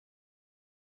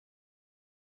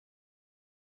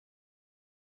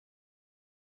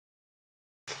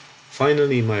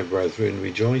Finally, my brethren,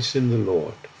 rejoice in the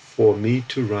Lord. For me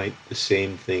to write the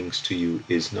same things to you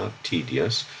is not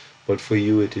tedious, but for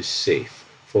you it is safe.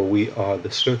 For we are the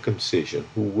circumcision,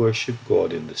 who worship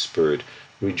God in the Spirit,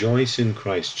 rejoice in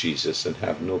Christ Jesus, and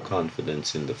have no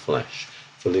confidence in the flesh.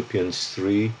 Philippians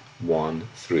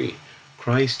 3:1-3.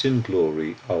 Christ in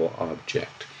glory, our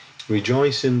object.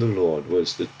 Rejoice in the Lord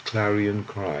was the clarion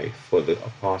cry for the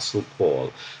Apostle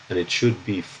Paul, and it should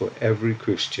be for every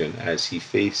Christian as he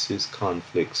faces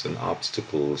conflicts and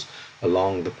obstacles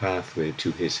along the pathway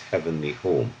to his heavenly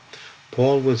home.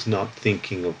 Paul was not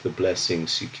thinking of the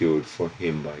blessings secured for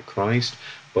him by Christ,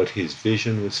 but his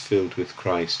vision was filled with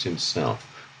Christ himself,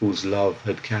 whose love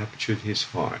had captured his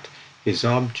heart. His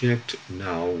object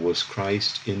now was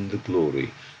Christ in the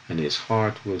glory, and his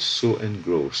heart was so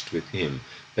engrossed with him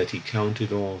that he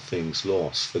counted all things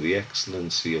lost for the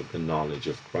excellency of the knowledge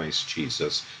of Christ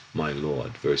Jesus, my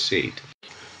Lord. Verse 8.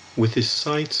 With his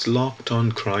sights locked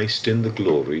on Christ in the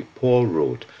glory, Paul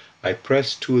wrote, I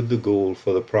press toward the goal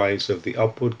for the prize of the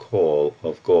upward call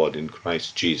of God in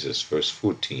Christ Jesus. Verse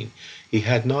 14. He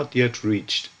had not yet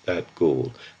reached that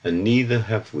goal, and neither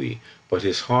have we, but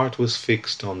his heart was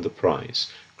fixed on the prize,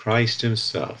 Christ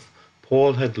himself.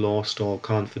 Paul had lost all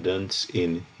confidence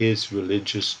in his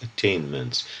religious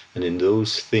attainments and in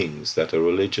those things that a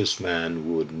religious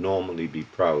man would normally be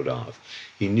proud of.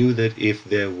 He knew that if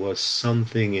there was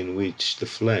something in which the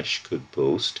flesh could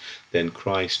boast, then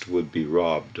Christ would be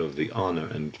robbed of the honor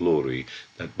and glory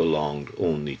that belonged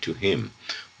only to him.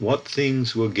 What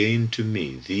things were gained to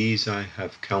me, these I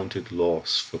have counted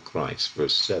loss for Christ.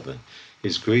 Verse 7.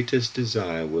 His greatest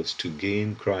desire was to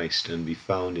gain Christ and be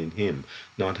found in him,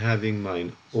 not having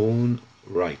mine own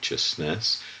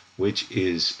righteousness, which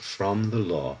is from the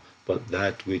law, but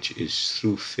that which is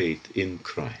through faith in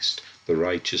Christ, the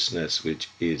righteousness which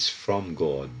is from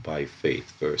God by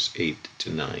faith. Verse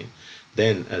 8-9.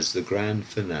 Then, as the grand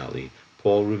finale,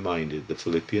 Paul reminded the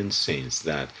Philippian saints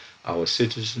that our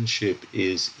citizenship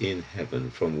is in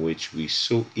heaven, from which we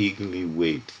so eagerly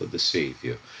wait for the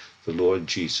Savior, the Lord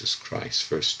Jesus Christ.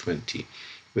 Verse 20.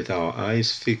 With our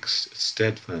eyes fixed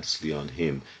steadfastly on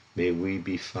him, may we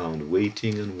be found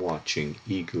waiting and watching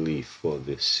eagerly for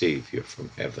the Savior from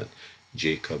heaven.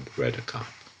 Jacob Redekop.